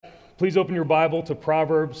Please open your Bible to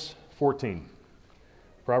Proverbs 14.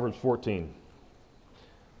 Proverbs 14.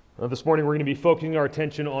 This morning we're going to be focusing our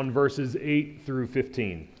attention on verses 8 through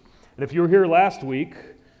 15. And if you were here last week,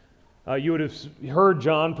 you would have heard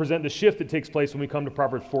John present the shift that takes place when we come to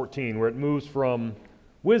Proverbs 14, where it moves from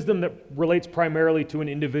wisdom that relates primarily to an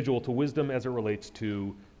individual to wisdom as it relates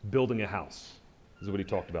to building a house. This is what he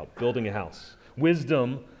talked about, building a house.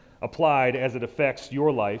 Wisdom applied as it affects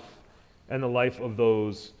your life and the life of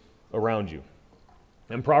those around you.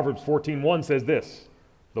 And Proverbs 14:1 says this: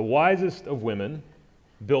 "The wisest of women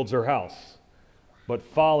builds her house, but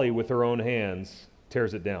folly with her own hands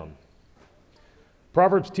tears it down."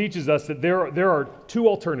 Proverbs teaches us that there are two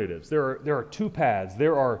alternatives. There are two paths.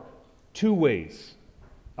 There are two ways.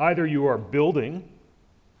 Either you are building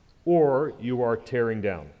or you are tearing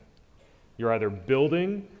down. You're either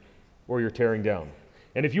building or you're tearing down.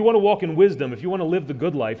 And if you want to walk in wisdom, if you want to live the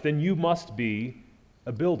good life, then you must be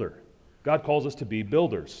a builder. God calls us to be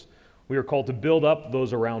builders. We are called to build up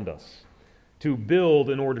those around us, to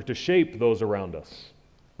build in order to shape those around us.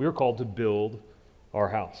 We are called to build our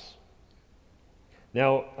house.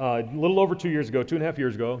 Now, a little over 2 years ago, 2.5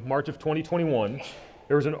 years ago, March of 2021,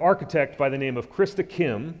 there was an architect by the name of Krista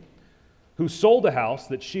Kim who sold a house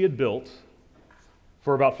that she had built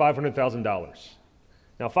for about $500,000.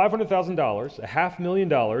 Now, $500,000,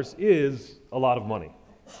 $500,000 is a lot of money.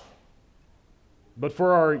 But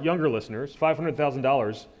for our younger listeners,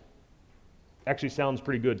 $500,000 actually sounds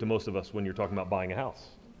pretty good to most of us when you're talking about buying a house.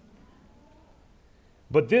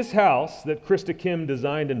 But this house that Krista Kim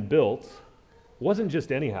designed and built wasn't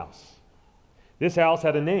just any house. This house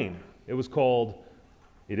had a name. It is called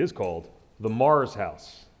the Mars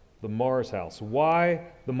House. The Mars House. Why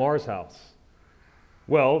the Mars House?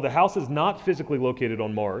 Well, the house is not physically located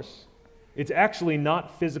on Mars. It's actually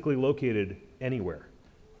not physically located anywhere.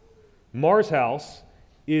 Mars House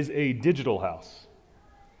is a digital house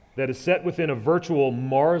that is set within a virtual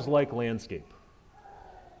Mars-like landscape.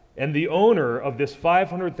 And the owner of this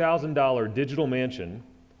 $500,000 digital mansion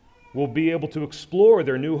will be able to explore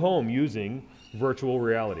their new home using virtual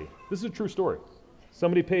reality. This is a true story.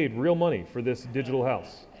 Somebody paid real money for this digital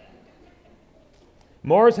house.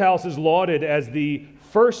 Mars House is lauded as the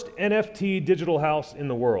first NFT digital house in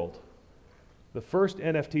the world. The first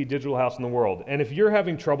NFT digital house in the world. And if you're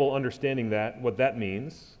having trouble understanding what that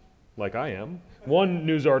means, like I am, one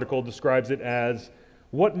news article describes it as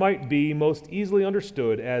what might be most easily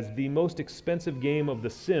understood as the most expensive game of The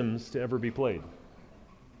Sims to ever be played.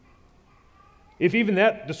 If even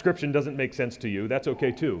that description doesn't make sense to you, that's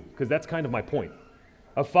okay too, because that's kind of my point.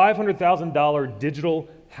 A $500,000 digital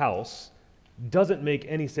house doesn't make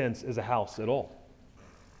any sense as a house at all,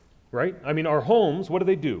 right? I mean, our homes, what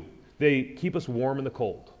do? They keep us warm in the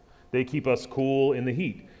cold. They keep us cool in the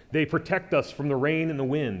heat. They protect us from the rain and the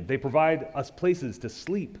wind. They provide us places to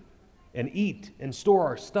sleep and eat and store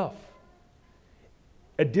our stuff.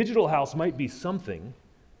 A digital house might be something,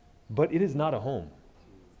 but it is not a home.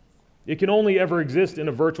 It can only ever exist in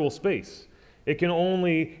a virtual space. It can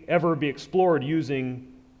only ever be explored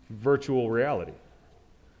using virtual reality.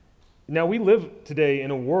 Now, we live today in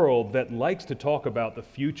a world that likes to talk about the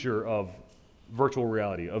future of virtual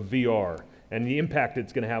reality, of VR, and the impact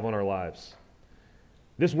it's going to have on our lives.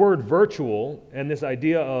 This word virtual and this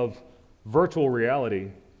idea of virtual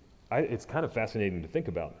reality, it's kind of fascinating to think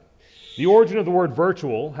about. The origin of the word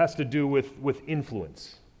virtual has to do with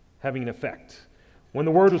influence, having an effect. When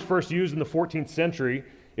the word was first used in the 14th century,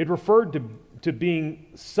 it referred to being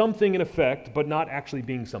something in effect, but not actually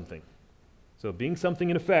being something. So being something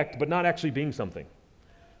in effect, but not actually being something.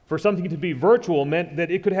 For something to be virtual meant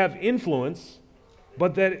that it could have influence,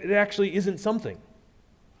 but that it actually isn't something.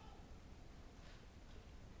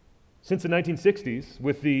 Since the 1960s,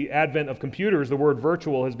 with the advent of computers, the word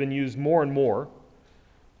virtual has been used more and more,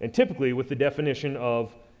 and typically with the definition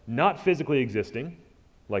of not physically existing,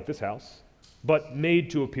 like this house, but made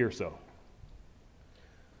to appear so.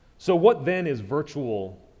 So what then is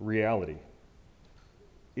virtual reality?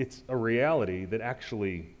 It's a reality that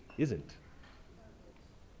actually isn't.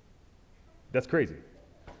 That's crazy.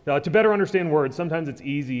 Now, to better understand words, sometimes it's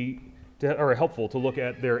or helpful to look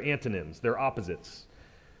at their antonyms, their opposites.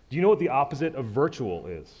 Do you know what the opposite of virtual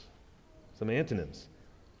is? Some antonyms.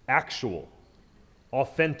 Actual,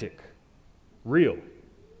 authentic, real.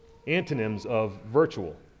 Antonyms of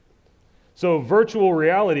virtual. So virtual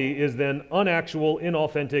reality is then unactual,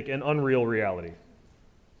 inauthentic, and unreal reality,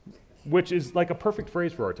 which is like a perfect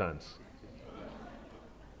phrase for our times.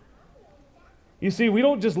 You see, we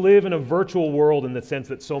don't just live in a virtual world in the sense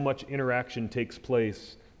that so much interaction takes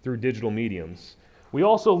place through digital mediums. We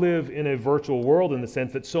also live in a virtual world in the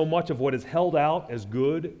sense that so much of what is held out as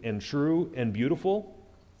good and true and beautiful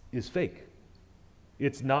is fake.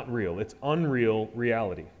 It's not real. It's unreal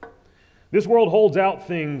reality. This world holds out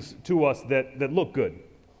things to us that look good.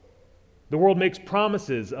 The world makes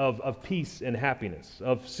promises of peace and happiness,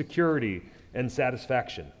 of security and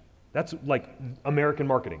satisfaction. That's like American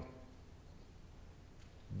marketing.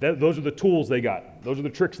 Those are the tools they got. Those are the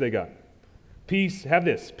tricks they got. Peace, have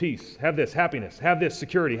this, happiness, have this,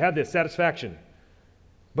 security, have this, satisfaction.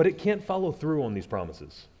 But it can't follow through on these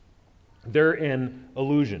promises. They're an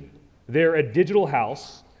illusion. They're a digital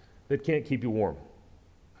house that can't keep you warm.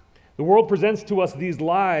 The world presents to us these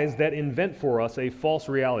lies that invent for us a false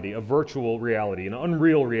reality, a virtual reality, an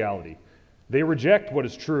unreal reality. They reject what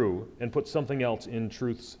is true and put something else in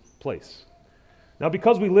truth's place. Now,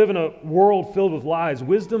 because we live in a world filled with lies,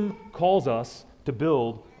 wisdom calls us to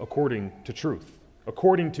build according to truth,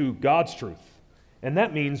 according to God's truth. And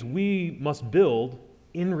that means we must build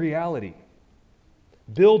in reality.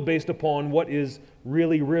 Build based upon what is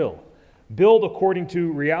really real. Build according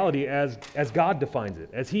to reality as God defines it,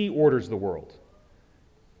 as He orders the world.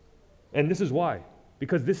 And this is why.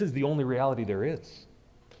 Because this is the only reality there is.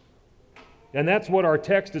 And that's what our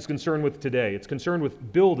text is concerned with today. It's concerned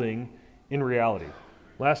with building in reality.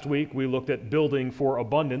 Last week we looked at building for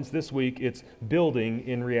abundance. This week it's building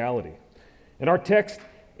in reality. And our text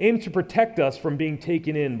aims to protect us from being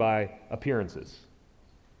taken in by appearances,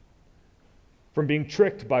 from being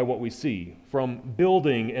tricked by what we see, from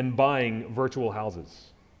building and buying virtual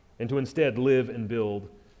houses, and to instead live and build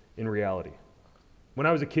in reality. When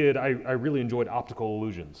I was a kid, I really enjoyed optical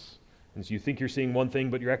illusions. And so you think you're seeing one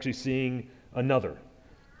thing, but you're actually seeing another.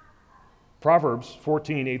 Proverbs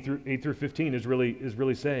 14, 8 through 15 is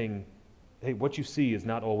really saying, hey, what you see is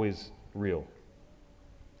not always real.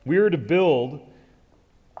 We are to build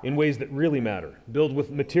in ways that really matter. Build with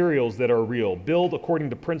materials that are real. Build according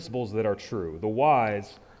to principles that are true. The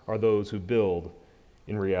wise are those who build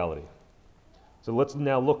in reality. So let's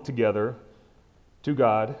now look together to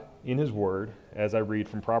God in His Word as I read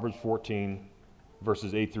from Proverbs 14,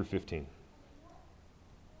 verses 8 through 15.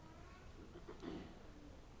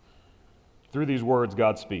 Through these words,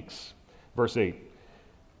 God speaks. Verse 8,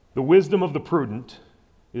 the wisdom of the prudent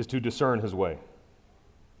is to discern his way,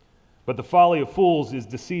 but the folly of fools is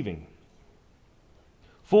deceiving.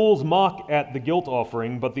 Fools mock at the guilt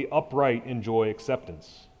offering, but the upright enjoy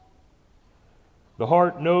acceptance. The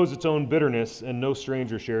heart knows its own bitterness, and no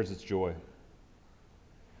stranger shares its joy.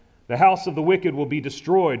 The house of the wicked will be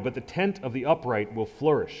destroyed, but the tent of the upright will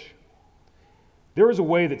flourish. There is a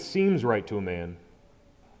way that seems right to a man,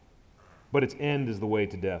 but its end is the way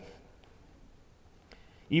to death.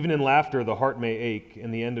 Even in laughter the heart may ache,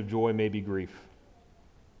 and the end of joy may be grief.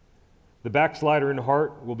 The backslider in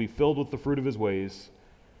heart will be filled with the fruit of his ways,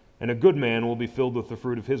 and a good man will be filled with the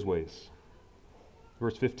fruit of his ways.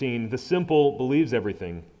 Verse 15, the simple believes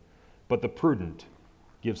everything, but the prudent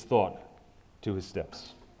gives thought to his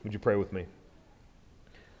steps. Would you pray with me?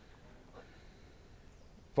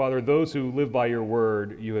 Father, those who live by your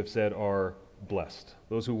word, you have said, are blessed.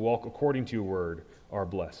 Those who walk according to your word are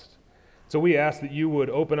blessed. So we ask that you would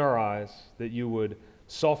open our eyes, that you would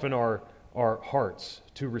soften our hearts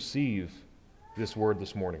to receive this word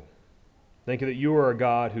this morning. Thank you that you are a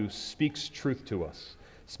God who speaks truth to us,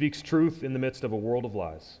 speaks truth in the midst of a world of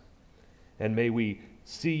lies. And may we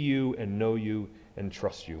see you and know you and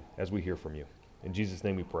trust you as we hear from you. In Jesus'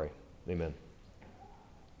 name we pray. Amen.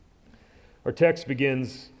 Our text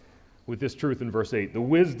begins with this truth in verse 8. The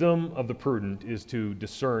wisdom of the prudent is to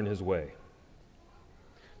discern his way.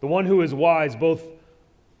 The one who is wise both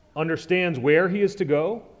understands where he is to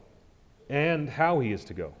go and how he is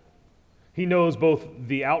to go. He knows both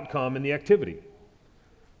the outcome and the activity,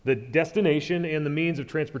 the destination and the means of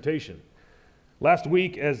transportation. Last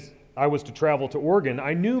week, as I was to travel to Oregon,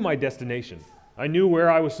 I knew my destination. I knew where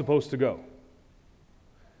I was supposed to go.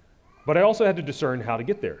 But I also had to discern how to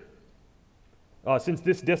get there. Since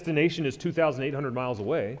this destination is 2,800 miles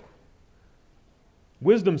away,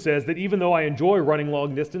 wisdom says that even though I enjoy running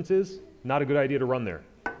long distances, not a good idea to run there.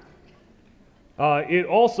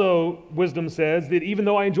 Wisdom says that even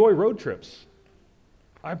though I enjoy road trips,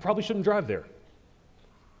 I probably shouldn't drive there.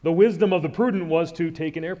 The wisdom of the prudent was to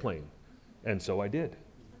take an airplane, and so I did.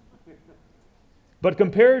 But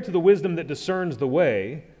compared to the wisdom that discerns the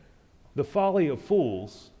way, the folly of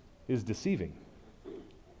fools is deceiving.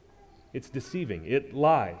 It's deceiving. It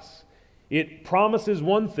lies. It promises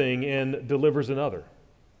one thing and delivers another.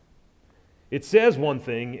 It says one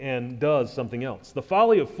thing and does something else. The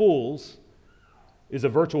folly of fools is a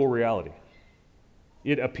virtual reality.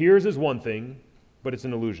 It appears as one thing, but it's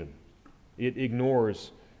an illusion. It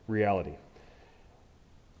ignores reality.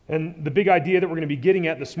 And the big idea that we're going to be getting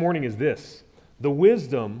at this morning is this: the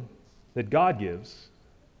wisdom that God gives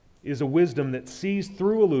is a wisdom that sees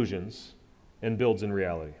through illusions and builds in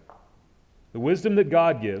reality. The wisdom that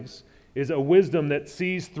God gives is a wisdom that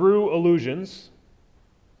sees through illusions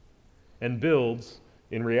and builds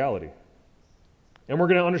in reality. And we're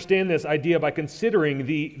going to understand this idea by considering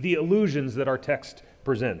the illusions that our text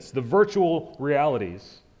presents, the virtual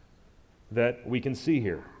realities that we can see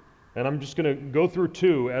here. And I'm just going to go through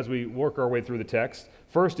two as we work our way through the text.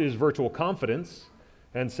 First is virtual confidence,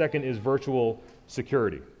 and second is virtual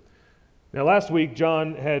security. Now, last week,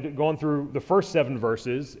 John had gone through the first 7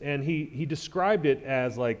 verses, and he described it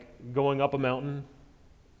as like going up a mountain,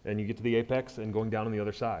 and you get to the apex, and going down on the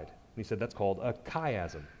other side. And he said that's called a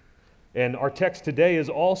chiasm. And our text today is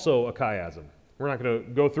also a chiasm. We're not going to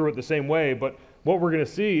go through it the same way, but what we're going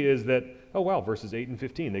to see is that, oh wow, verses 8 and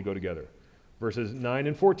 15, they go together. Verses 9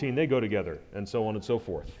 and 14, they go together, and so on and so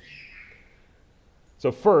forth.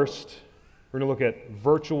 So first, we're going to look at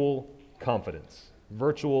virtual confidence.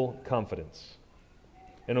 Virtual confidence,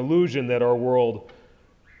 an illusion that our world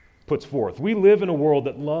puts forth. We live in a world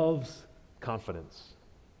that loves confidence,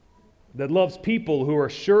 that loves people who are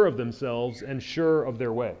sure of themselves and sure of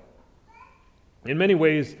their way. In many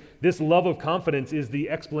ways, this love of confidence is the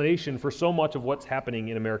explanation for so much of what's happening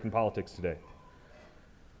in American politics today.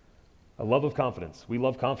 A love of confidence. We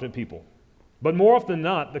love confident people. But more often than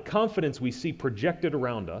not, the confidence we see projected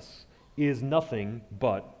around us is nothing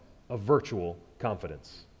but a virtual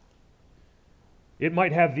confidence. It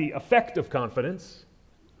might have the effect of confidence,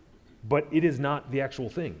 but it is not the actual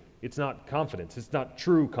thing. It's not confidence. It's not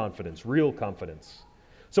true confidence, real confidence.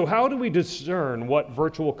 So how do we discern what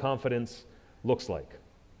virtual confidence looks like?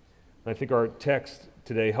 I think our text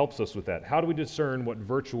today helps us with that. How do we discern what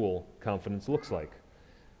virtual confidence looks like?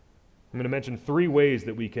 I'm going to mention 3 ways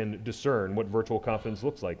that we can discern what virtual confidence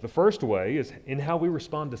looks like. The first way is in how we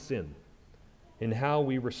respond to sin. In how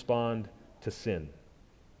we respond to sin.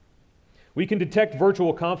 We can detect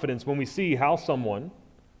virtual confidence when we see how someone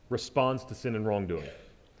responds to sin and wrongdoing.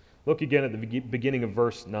 Look again at the beginning of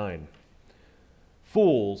verse 9.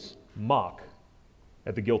 Fools mock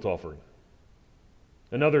at the guilt offering.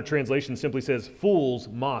 Another translation simply says, fools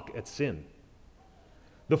mock at sin.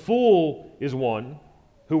 The fool is one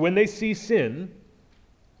who, when they see sin,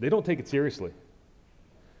 they don't take it seriously.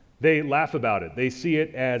 They laugh about it. They see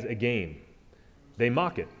it as a game. They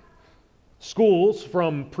mock it. Schools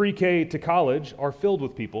from pre-K to college are filled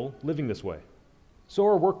with people living this way. So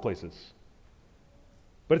are workplaces.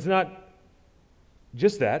 But it's not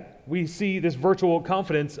just that. We see this virtual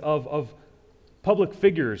confidence of public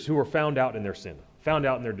figures who are found out in their sin, found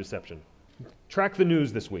out in their deception. Track the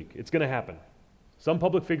news this week. It's going to happen. Some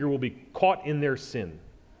public figure will be caught in their sin,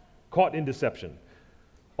 caught in deception.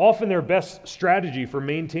 Often their best strategy for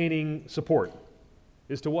maintaining support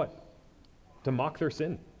is to what? To mock their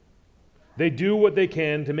sin. They do what they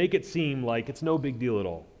can to make it seem like it's no big deal at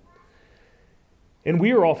all. And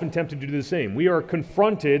we are often tempted to do the same. We are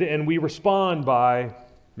confronted and we respond by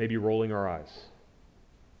maybe rolling our eyes.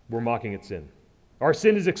 We're mocking at sin. Our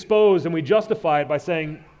sin is exposed and we justify it by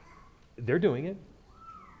saying, they're doing it.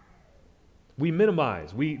 We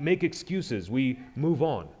minimize, we make excuses, we move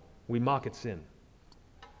on, we mock at sin.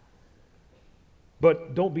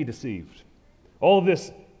 But don't be deceived. All of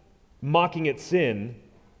this mocking at sin,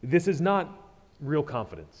 this is not real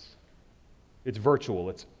confidence. It's virtual,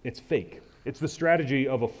 it's fake. It's the strategy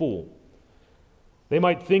of a fool. They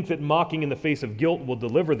might think that mocking in the face of guilt will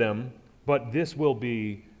deliver them, but this will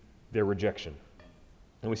be their rejection.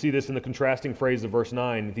 And we see this in the contrasting phrase of verse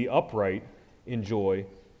 9, the upright enjoy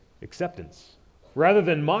acceptance. Rather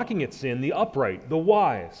than mocking at sin, the upright, the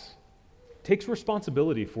wise, takes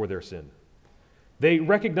responsibility for their sin. They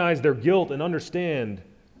recognize their guilt and understand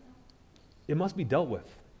it must be dealt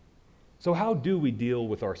with. So how do we deal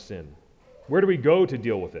with our sin? Where do we go to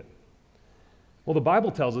deal with it? Well, the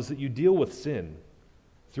Bible tells us that you deal with sin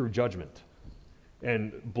through judgment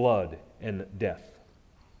and blood and death.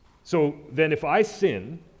 So then if I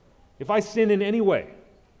sin in any way,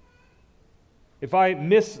 if I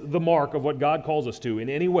miss the mark of what God calls us to in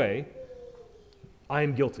any way, I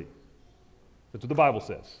am guilty. That's what the Bible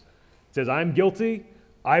says. It says, I'm guilty,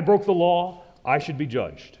 I broke the law, I should be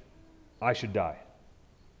judged. I should die.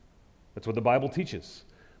 That's what the Bible teaches.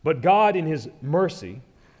 But God, in His mercy,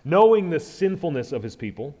 knowing the sinfulness of His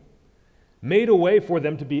people, made a way for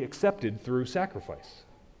them to be accepted through sacrifice.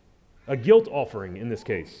 A guilt offering in this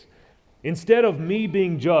case. Instead of me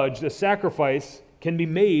being judged, a sacrifice can be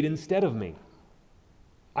made instead of me.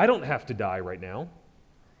 I don't have to die right now.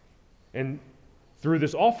 And through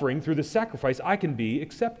this offering, through this sacrifice, I can be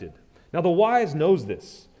accepted. Now the wise knows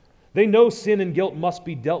this. They know sin and guilt must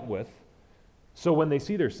be dealt with. So when they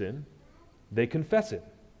see their sin, they confess it.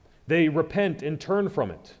 They repent and turn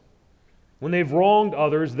from it. When they've wronged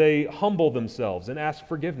others, they humble themselves and ask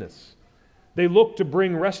forgiveness. They look to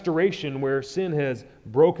bring restoration where sin has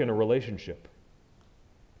broken a relationship.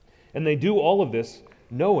 And they do all of this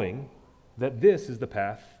knowing that this is the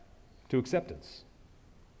path to acceptance.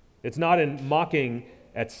 It's not in mocking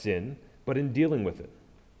at sin, but in dealing with it.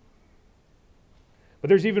 But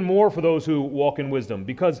there's even more for those who walk in wisdom,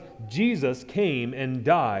 because Jesus came and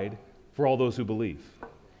died for all those who believe.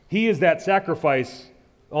 He is that sacrifice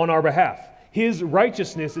on our behalf. His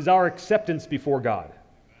righteousness is our acceptance before God.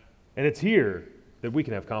 And it's here that we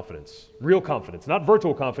can have confidence, real confidence, not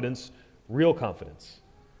virtual confidence, real confidence.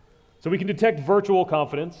 So we can detect virtual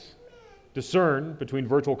confidence, discern between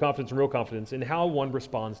virtual confidence and real confidence, in how one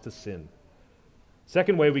responds to sin.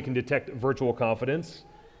 Second way we can detect virtual confidence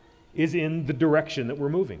is in the direction that we're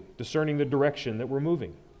moving, discerning the direction that we're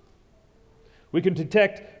moving. We can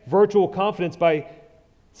detect virtual confidence by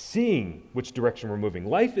seeing which direction we're moving.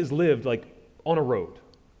 Life is lived like on a road.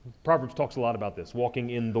 Proverbs talks a lot about this, walking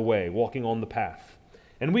in the way, walking on the path.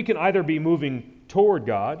 And we can either be moving toward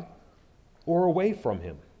God or away from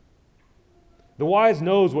Him. The wise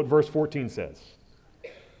knows what verse 14 says.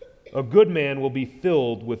 A good man will be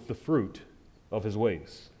filled with the fruit of his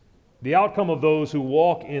ways. The outcome of those who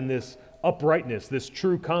walk in this uprightness, this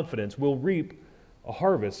true confidence, will reap a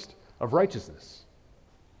harvest of righteousness.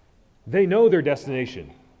 They know their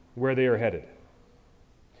destination, where they are headed.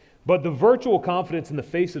 But the virtual confidence in the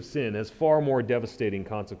face of sin has far more devastating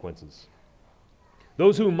consequences.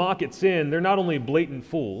 Those who mock at sin, they're not only blatant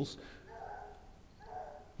fools.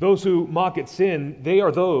 Those who mock at sin, they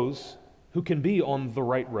are those who can be on the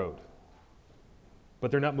right road, but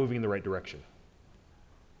they're not moving in the right direction.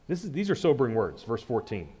 These are sobering words, verse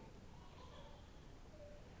 14.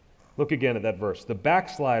 Look again at that verse. The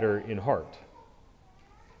backslider in heart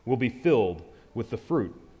will be filled with the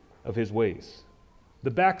fruit of his ways. The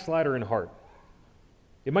backslider in heart.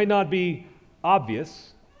 It might not be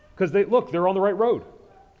obvious because they're on the right road.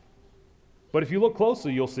 But if you look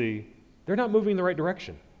closely, you'll see they're not moving in the right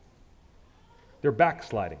direction. They're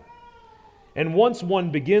backsliding. And once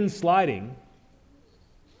one begins sliding,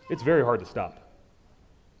 it's very hard to stop.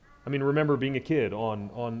 I mean, remember being a kid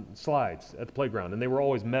on slides at the playground, and they were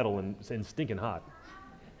always metal and stinking hot.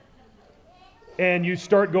 And you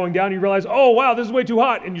start going down, and you realize, oh, wow, this is way too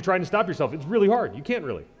hot, and you're trying to stop yourself. It's really hard. You can't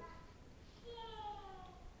really.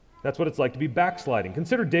 That's what it's like to be backsliding.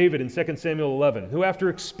 Consider David in 2 Samuel 11, who after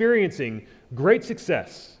experiencing great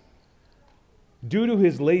success, due to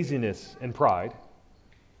his laziness and pride,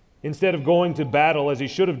 instead of going to battle as he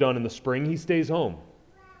should have done in the spring, he stays home.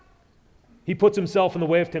 He puts himself in the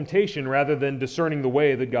way of temptation rather than discerning the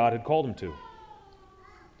way that God had called him to.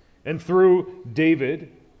 And through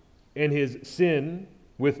David and his sin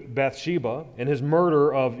with Bathsheba and his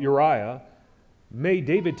murder of Uriah, may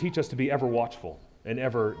David teach us to be ever watchful and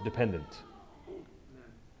ever dependent.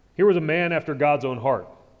 Here was a man after God's own heart,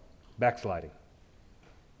 backsliding.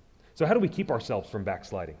 So how do we keep ourselves from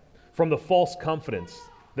backsliding? From the false confidence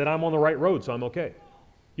that I'm on the right road, so I'm okay.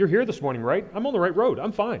 You're here this morning, right? I'm on the right road.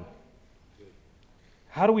 I'm fine.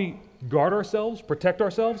 How do we guard ourselves, protect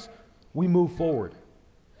ourselves? We move forward.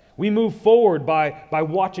 We move forward by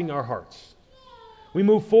watching our hearts. We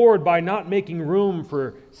move forward by not making room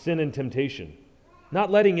for sin and temptation,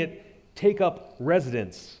 not letting it take up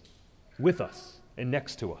residence with us and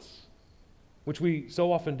next to us, which we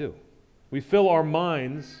so often do. We fill our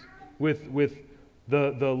minds with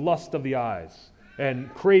the lust of the eyes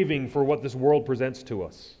and craving for what this world presents to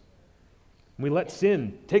us. We let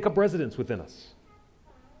sin take up residence within us,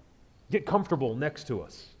 get comfortable next to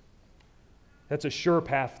us. That's a sure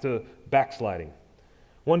path to backsliding.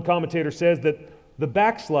 One commentator says that the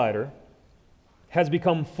backslider has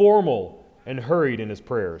become formal and hurried in his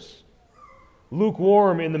prayers,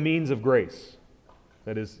 lukewarm in the means of grace,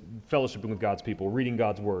 that is, fellowshipping with God's people, reading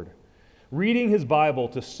God's word, reading his Bible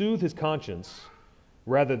to soothe his conscience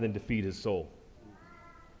rather than to feed his soul.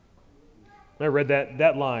 I read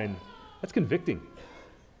that line. That's convicting.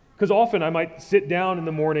 Because often I might sit down in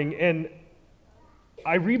the morning and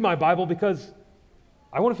I read my Bible because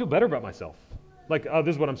I want to feel better about myself. Like, oh,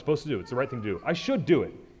 this is what I'm supposed to do. It's the right thing to do. I should do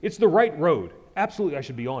it. It's the right road. Absolutely, I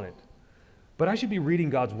should be on it. But I should be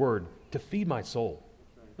reading God's word to feed my soul,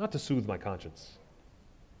 not to soothe my conscience.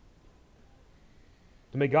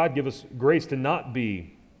 So may God give us grace to not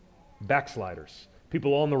be backsliders,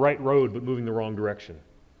 people on the right road but moving the wrong direction.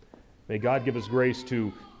 May God give us grace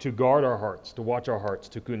to guard our hearts, to watch our hearts,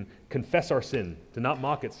 to confess our sin, to not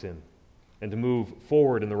mock at sin, and to move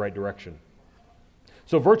forward in the right direction.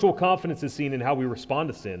 So virtual confidence is seen in how we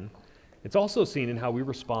respond to sin. It's also seen in how we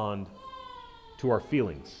respond to our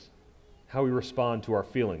feelings. How we respond to our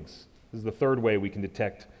feelings. This is the third way we can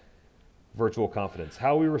detect virtual confidence.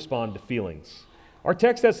 How we respond to feelings. Our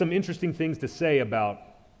text has some interesting things to say about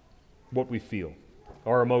what we feel,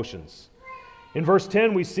 our emotions. In verse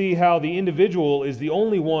 10, we see how the individual is the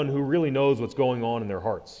only one who really knows what's going on in their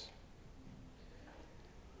hearts.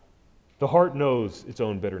 The heart knows its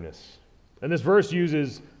own bitterness. And this verse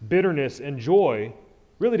uses bitterness and joy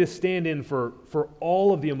really to stand in for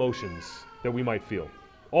all of the emotions that we might feel,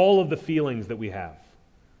 all of the feelings that we have,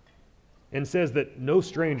 and says that no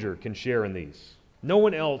stranger can share in these. No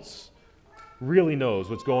one else really knows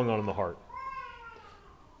what's going on in the heart.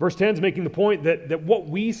 Verse 10 is making the point that what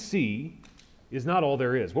we see is not all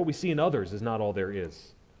there is. What we see in others is not all there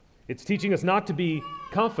is. It's teaching us not to be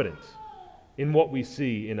confident in what we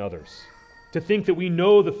see in others. To think that we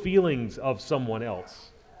know the feelings of someone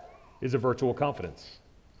else is a virtual confidence.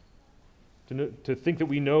 To think that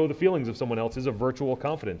we know the feelings of someone else is a virtual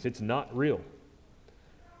confidence. It's not real.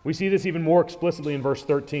 We see this even more explicitly in verse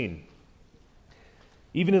 13.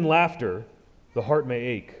 Even in laughter, the heart may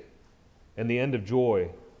ache, and the end of joy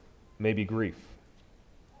may be grief.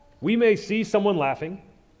 We may see someone laughing,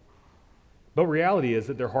 but reality is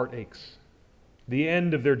that their heart aches. The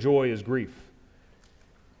end of their joy is grief.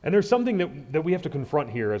 And there's something that we have to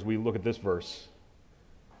confront here as we look at this verse.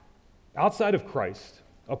 Outside of Christ,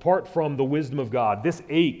 apart from the wisdom of God, this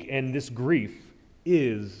ache and this grief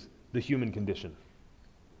is the human condition.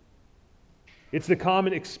 It's the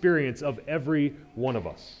common experience of every one of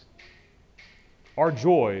us. Our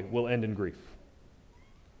joy will end in grief.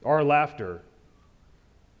 Our laughter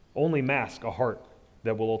only masks a heart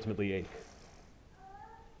that will ultimately ache.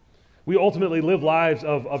 We ultimately live lives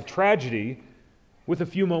of tragedy with a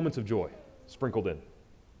few moments of joy sprinkled in.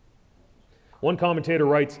 One commentator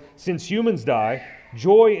writes, "Since humans die,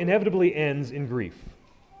 joy inevitably ends in grief.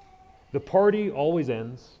 The party always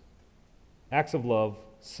ends. Acts of love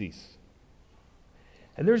cease."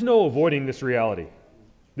 And there's no avoiding this reality.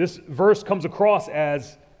 This verse comes across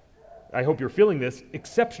as, I hope you're feeling this,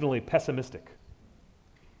 exceptionally pessimistic.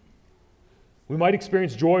 We might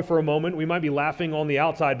experience joy for a moment. We might be laughing on the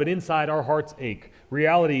outside, but inside our hearts ache.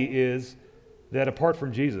 Reality is that apart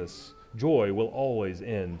from Jesus, joy will always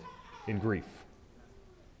end in grief.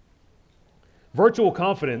 Virtual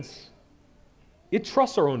confidence, it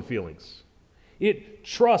trusts our own feelings. It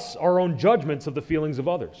trusts our own judgments of the feelings of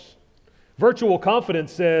others. Virtual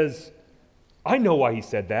confidence says, I know why he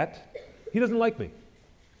said that. He doesn't like me.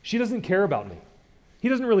 She doesn't care about me. He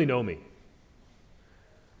doesn't really know me.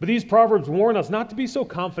 But these Proverbs warn us not to be so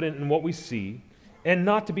confident in what we see and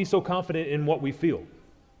not to be so confident in what we feel.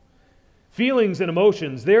 Feelings and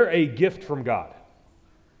emotions, they're a gift from God.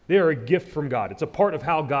 They are a gift from God. It's a part of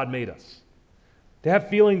how God made us. To have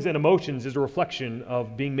feelings and emotions is a reflection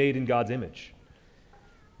of being made in God's image.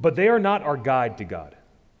 But they are not our guide to God.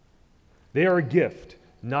 They are a gift,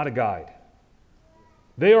 not a guide.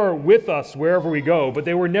 They are with us wherever we go, but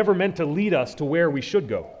they were never meant to lead us to where we should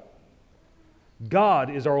go. God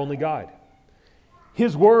is our only guide.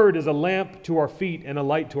 His word is a lamp to our feet and a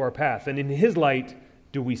light to our path, and in His light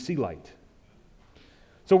do we see light.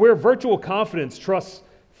 So where virtual confidence trusts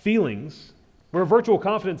feelings, where virtual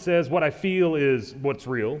confidence says what I feel is what's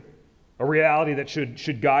real, a reality that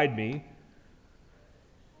should guide me,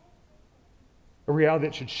 a reality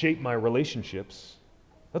that should shape my relationships,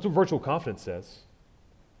 that's what virtual confidence says.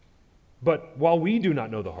 But while we do not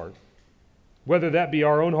know the heart, whether that be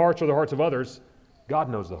our own hearts or the hearts of others, God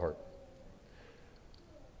knows the heart.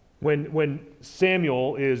 When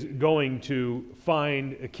Samuel is going to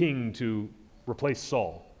find a king to replace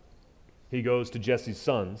Saul, he goes to Jesse's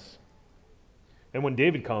sons. And when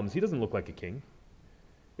David comes, he doesn't look like a king.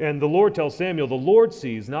 And the Lord tells Samuel, the Lord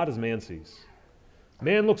sees not as man sees.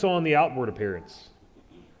 Man looks on the outward appearance,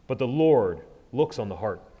 but the Lord looks on the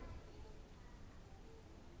heart.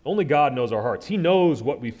 Only God knows our hearts. He knows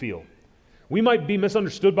what we feel. We might be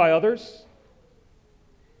misunderstood by others.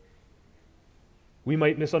 We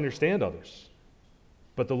might misunderstand others.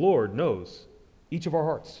 But the Lord knows each of our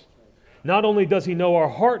hearts. Not only does He know our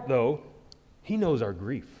heart, though, He knows our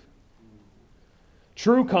grief.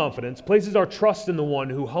 True confidence places our trust in the one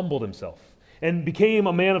who humbled Himself and became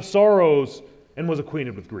a man of sorrows and was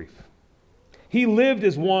acquainted with grief. He lived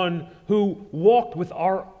as one who walked with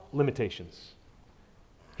our limitations.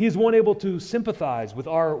 He is one able to sympathize with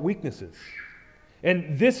our weaknesses.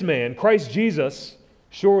 And this man, Christ Jesus,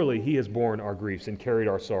 Surely he has borne our griefs and carried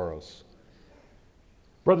our sorrows.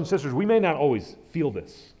 Brothers and sisters, we may not always feel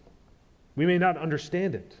this. We may not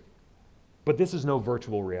understand it. But this is no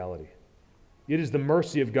virtual reality. It is the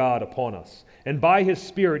mercy of God upon us. And by His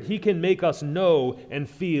Spirit, He can make us know and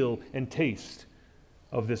feel and taste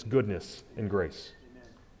of this goodness and grace.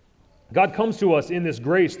 God comes to us in this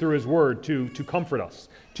grace through His Word to comfort us,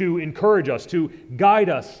 to encourage us, to guide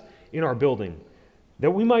us in our building,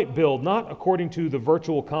 that we might build not according to the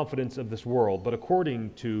virtual confidence of this world, but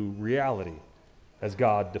according to reality as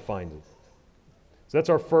God defined it. So that's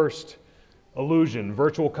our first illusion,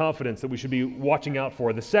 virtual confidence, that we should be watching out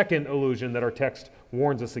for. The second illusion that our text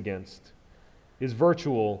warns us against is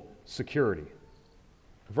virtual security.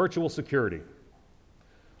 Virtual security.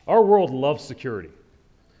 Our world loves security.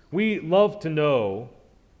 We love to know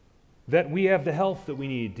that we have the health that we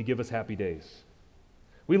need to give us happy days.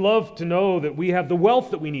 We love to know that we have the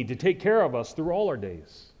wealth that we need to take care of us through all our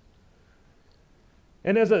days.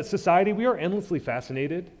 And as a society, we are endlessly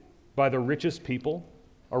fascinated by the richest people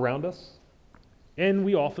around us, and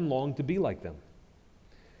we often long to be like them.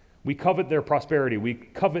 We covet their prosperity. We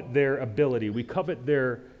covet their ability. We covet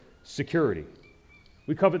their security.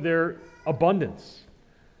 We covet their abundance.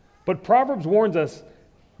 But Proverbs warns us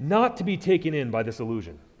not to be taken in by this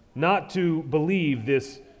illusion, not to believe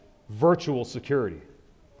this virtual security.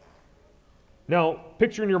 Now,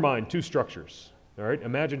 picture in your mind two structures. All right,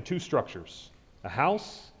 imagine two structures, a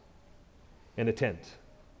house and a tent.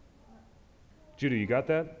 Judah, you got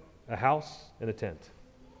that? A house and a tent.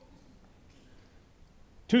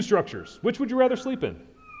 Two structures. Which would you rather sleep in?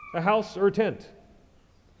 A house or a tent?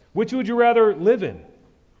 Which would you rather live in?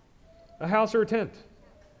 A house or a tent?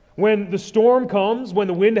 When the storm comes, when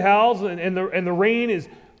the wind howls and the rain is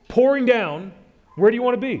pouring down, where do you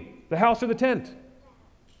want to be? The house or the tent?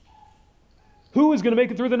 Who is going to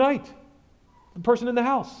make it through the night? The person in the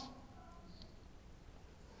house.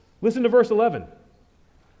 Listen to verse 11.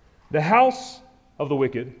 The house of the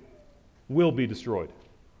wicked will be destroyed,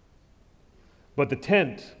 but the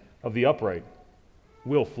tent of the upright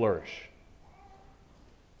will flourish.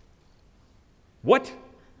 What?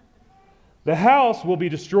 The house will be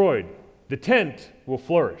destroyed. The tent will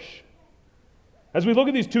flourish. As we look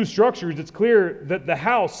at these two structures, it's clear that the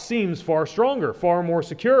house seems far stronger, far more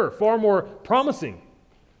secure, far more promising.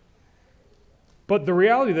 But the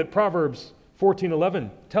reality that Proverbs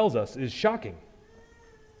 14:11 tells us is shocking.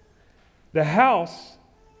 The house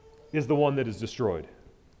is the one that is destroyed.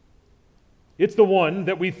 It's the one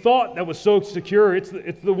that we thought that was so secure. It's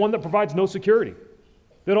the one that provides no security,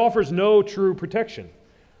 that offers no true protection.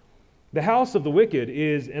 The house of the wicked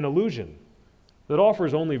is an illusion that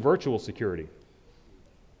offers only virtual security.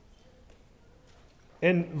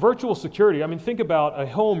 And virtual security, think about a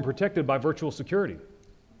home protected by virtual security.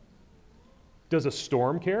 Does a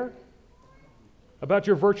storm care about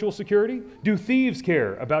your virtual security? Do thieves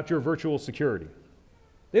care about your virtual security?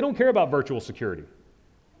 They don't care about virtual security,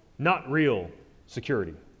 not real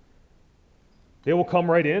security. They will come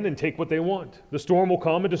right in and take what they want. The storm will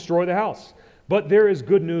come and destroy the house. But there is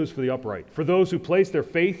good news for the upright, for those who place their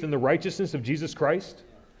faith in the righteousness of Jesus Christ.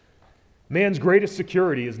 Man's greatest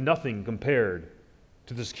security is nothing compared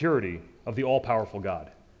to the security of the all-powerful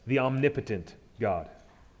God, the omnipotent God.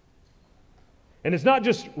 And it's not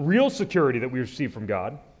just real security that we receive from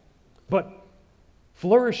God, but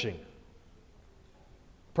flourishing.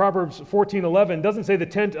 Proverbs 14:11 doesn't say the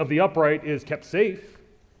tent of the upright is kept safe.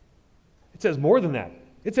 It says more than that.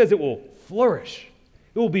 It says it will flourish.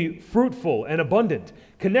 It will be fruitful and abundant.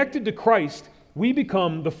 Connected to Christ, we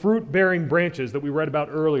become the fruit-bearing branches that we read about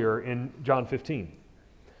earlier in John 15.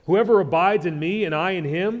 Whoever abides in me and I in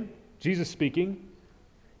him, Jesus speaking,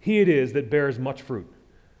 he it is that bears much fruit.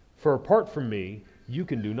 For apart from me, you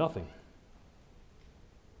can do nothing.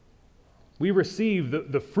 We receive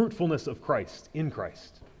the fruitfulness of Christ in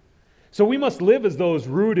Christ. So we must live as those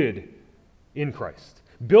rooted in Christ,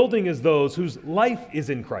 building as those whose life is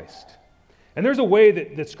in Christ. And there's a way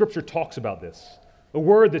that Scripture talks about this, a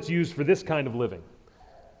word that's used for this kind of living.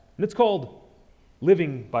 And it's called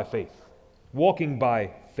living by faith, walking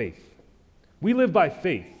by faith. We live by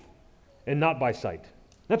faith and not by sight.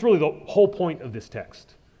 That's really the whole point of this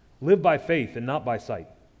text. Live by faith and not by sight.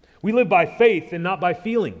 We live by faith and not by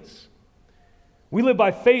feelings. We live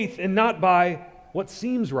by faith and not by what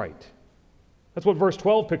seems right. That's what verse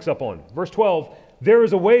 12 picks up on. Verse 12, there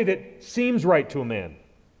is a way that seems right to a man,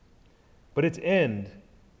 but its end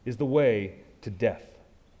is the way to death.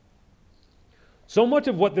 So much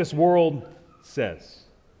of what this world says,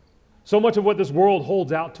 so much of what this world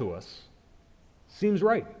holds out to us, seems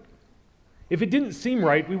right. If it didn't seem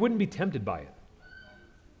right, we wouldn't be tempted by it.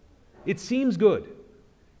 It seems good.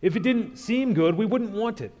 If it didn't seem good, we wouldn't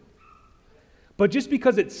want it. But just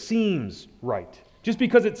because it seems right, just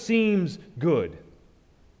because it seems good,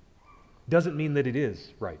 doesn't mean that it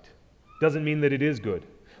is right. Doesn't mean that it is good.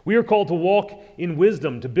 We are called to walk in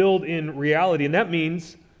wisdom, to build in reality, and that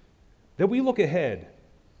means that we look ahead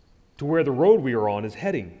to where the road we are on is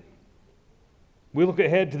heading. We look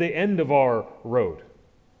ahead to the end of our road.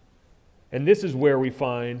 And this is where we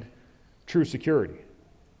find true security.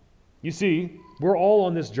 You see, we're all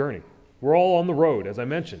on this journey. We're all on the road, as I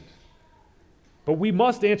mentioned. But we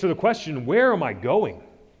must answer the question, where am I going?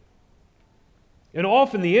 And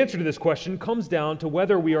often the answer to this question comes down to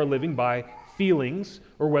whether we are living by feelings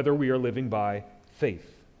or whether we are living by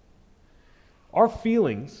faith. Our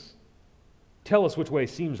feelings tell us which way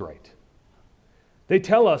seems right. They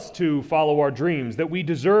tell us to follow our dreams, that we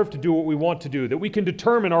deserve to do what we want to do, that we can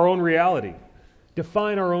determine our own reality,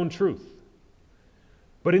 define our own truth.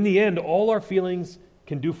 But in the end, all our feelings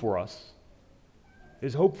can do for us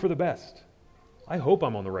is hope for the best. I hope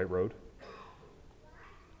I'm on the right road.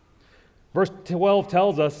 Verse 12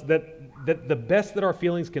 tells us that the best that our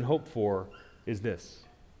feelings can hope for is this: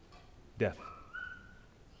 death.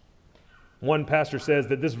 One pastor says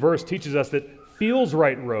that this verse teaches us that feels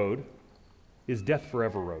right road is death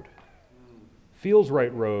forever road. Feels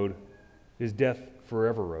right road is death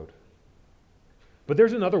forever road. But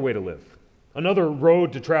there's another way to live, another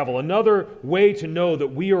road to travel, another way to know that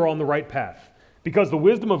we are on the right path. Because the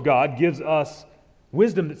wisdom of God gives us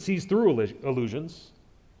wisdom that sees through illusions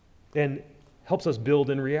and helps us build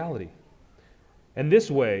in reality. And this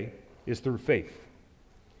way is through faith.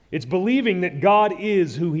 It's believing that God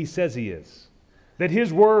is who He says He is, that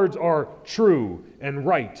His words are true and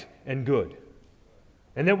right and good,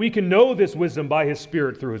 and that we can know this wisdom by His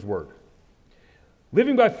Spirit through His Word.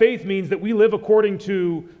 Living by faith means that we live according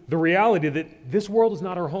to the reality that this world is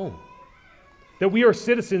not our home, that we are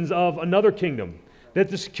citizens of another kingdom, that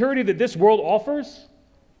the security that this world offers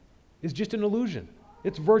is just an illusion.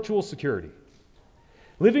 It's virtual security.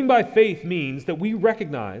 Living by faith means that we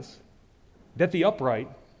recognize that the upright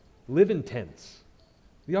live in tents.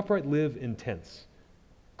 The upright live in tents.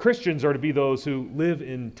 Christians are to be those who live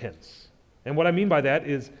in tents. And what I mean by that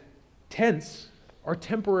is tents are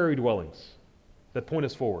temporary dwellings that point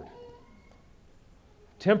us forward.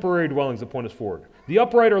 Temporary dwellings that point us forward. The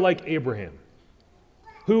upright are like Abraham,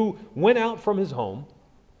 who went out from his home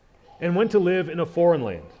and went to live in a foreign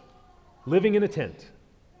land, living in a tent.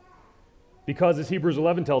 Because, as Hebrews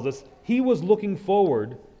 11 tells us, he was looking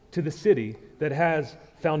forward to the city that has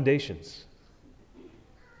foundations.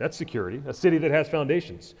 That's security, a city that has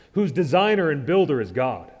foundations, whose designer and builder is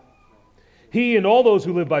God. He and all those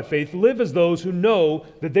who live by faith live as those who know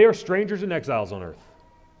that they are strangers and exiles on earth.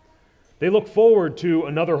 They look forward to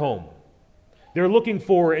another home. They're looking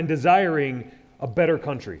for and desiring a better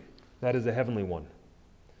country. That is a heavenly one.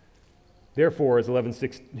 Therefore, as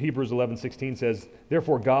Hebrews 11:16 says,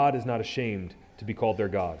 therefore God is not ashamed to be called their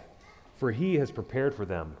God, for He has prepared for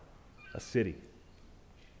them a city.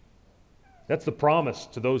 That's the promise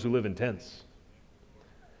to those who live in tents.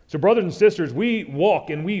 So brothers and sisters, we walk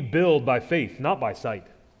and we build by faith, not by sight.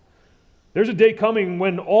 There's a day coming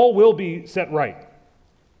when all will be set right,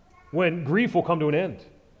 when grief will come to an end,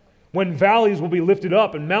 when valleys will be lifted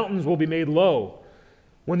up and mountains will be made low,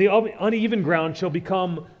 when the uneven ground shall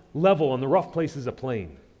become level and the rough places a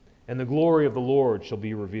plain, and the glory of the Lord shall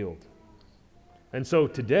be revealed. And so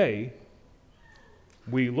today,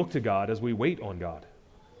 we look to God as we wait on God.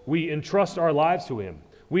 We entrust our lives to Him.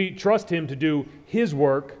 We trust Him to do His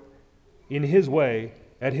work in His way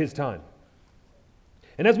at His time.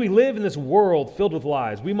 And as we live in this world filled with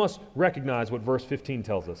lies, we must recognize what verse 15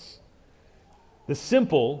 tells us. The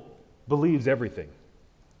simple believes everything,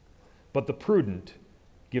 but the prudent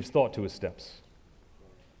gives thought to his steps.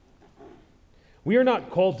 We are not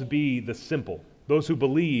called to be the simple, those who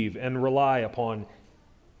believe and rely upon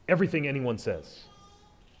everything anyone says.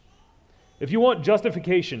 If you want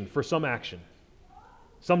justification for some action,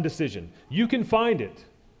 some decision, you can find it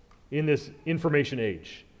in this information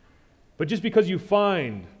age. But just because you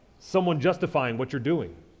find someone justifying what you're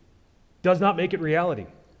doing does not make it reality,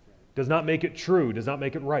 does not make it true, does not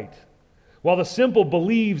make it right. While the simple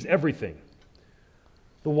believes everything,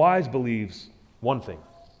 the wise believes one thing: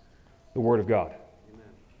 the Word of God. Amen.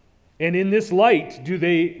 And in this light do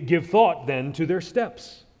they give thought then to their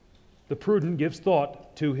steps. The prudent gives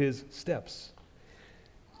thought to his steps.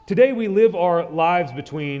 Today we live our lives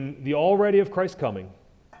between the already of Christ's coming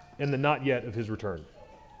and the not yet of His return,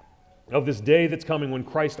 of this day that's coming when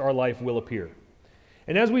Christ our life will appear.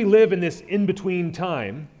 And as we live in this in-between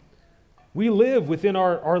time, we live within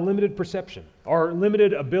our limited perception. our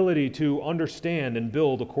limited ability to understand and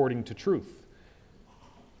build according to truth.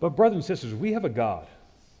 But brothers and sisters, we have a God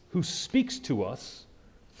who speaks to us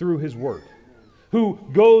through His Word, who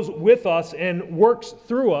goes with us and works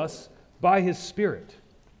through us by His Spirit.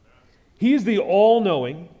 He is the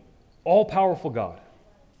all-knowing, all-powerful God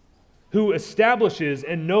who establishes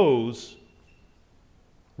and knows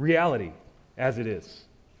reality as it is.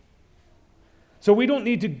 So we don't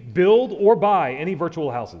need to build or buy any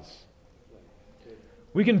virtual houses.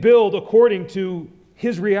 We can build according to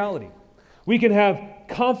His reality. We can have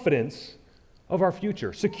confidence of our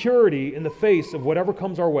future, security in the face of whatever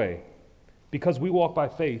comes our way, because we walk by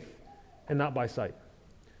faith and not by sight.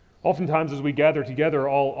 Oftentimes as we gather together,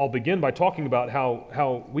 I'll begin by talking about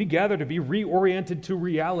how we gather to be reoriented to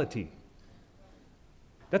reality.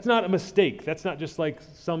 That's not a mistake. That's not just like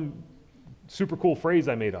some super cool phrase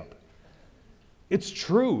I made up. It's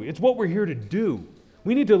true. It's what we're here to do.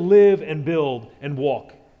 We need to live and build and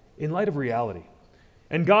walk in light of reality.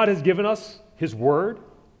 And God has given us His Word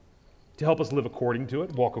to help us live according to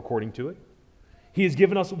it, walk according to it. He has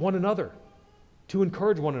given us one another to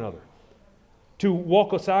encourage one another, to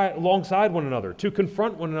walk alongside one another, to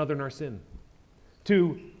confront one another in our sin,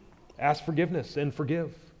 to ask forgiveness and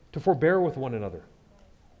forgive, to forbear with one another.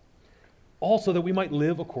 Also that we might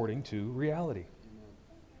live according to reality.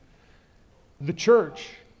 The church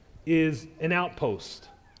is an outpost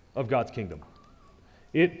of God's kingdom.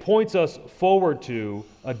 It points us forward to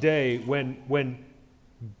a day when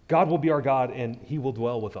God will be our God and He will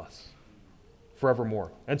dwell with us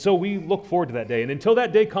forevermore. And so we look forward to that day. And until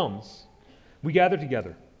that day comes, we gather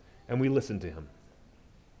together and we listen to Him.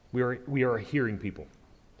 We are hearing people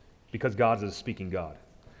because God is a speaking God.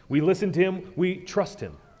 We listen to Him, we trust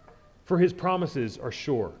Him, for His promises are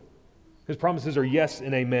sure. His promises are yes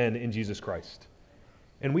and amen in Jesus Christ.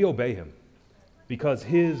 And we obey Him because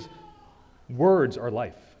His words are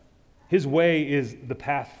life. His way is the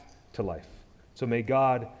path to life. So may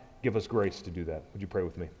God give us grace to do that. Would you pray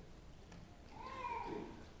with me?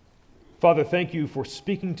 Father, thank You for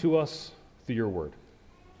speaking to us through Your Word.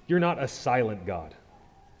 You're not a silent God,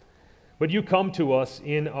 but You come to us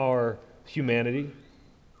in our humanity,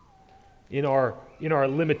 in our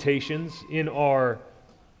limitations, in our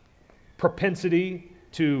propensity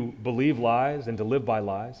to believe lies and to live by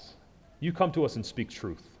lies. You come to us and speak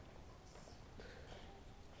truth.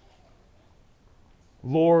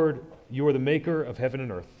 Lord, You are the maker of heaven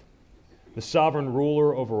and earth, the sovereign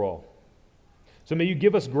ruler over all. So may You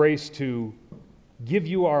give us grace to give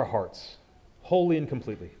You our hearts, wholly and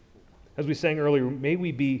completely. As we sang earlier, may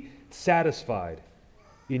we be satisfied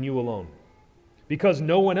in You alone, because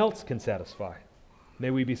no one else can satisfy. May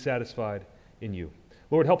we be satisfied in You.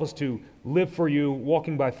 Lord, help us to live for You,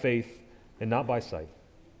 walking by faith and not by sight.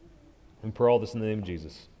 We pray all this in the name of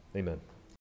Jesus. Amen.